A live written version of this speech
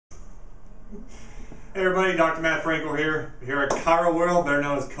Hey everybody, Dr. Matt Frankel here at Chiro World, better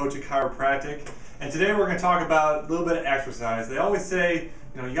known as Coach of Chiropractic. And today we're going to talk about a little bit of exercise. They always say,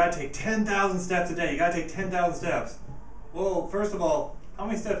 you got to take 10,000 steps a day. You got to take 10,000 steps. Well, first of all, how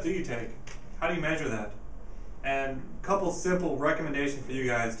many steps do you take? How do you measure that? And a couple simple recommendations for you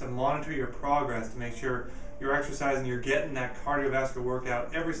guys to monitor your progress to make sure you're exercising, you're getting that cardiovascular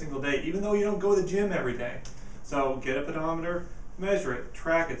workout every single day, even though you don't go to the gym every day. So get a pedometer, measure it,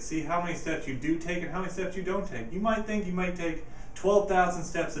 track it, see how many steps you do take and how many steps you don't take. You might think you might take 12,000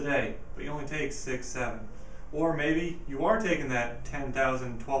 steps a day, but you only take 6, 7. Or maybe you are taking that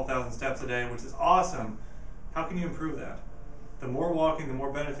 10,000, 12,000 steps a day, which is awesome. How can you improve that? The more walking, the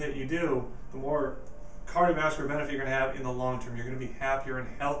more benefit you do, the more cardiovascular benefit you're going to have in the long term. You're going to be happier and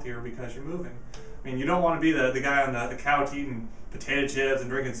healthier because you're moving. I mean, you don't want to be the guy on the couch eating potato chips and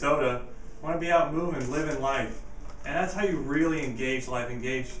drinking soda. You want to be out moving, living life. And that's how you really engage life,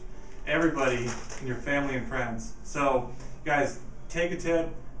 engage everybody in your family and friends. So, guys, take a tip,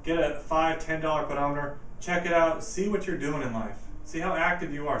 get a $5, $10 pedometer, check it out, see what you're doing in life. See how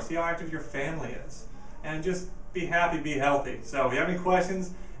active you are, see how active your family is. And just be happy, be healthy. So if you have any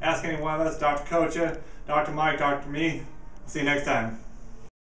questions, ask any one of us, Dr. Kocha, Dr. Mike, Dr. Me. See you next time.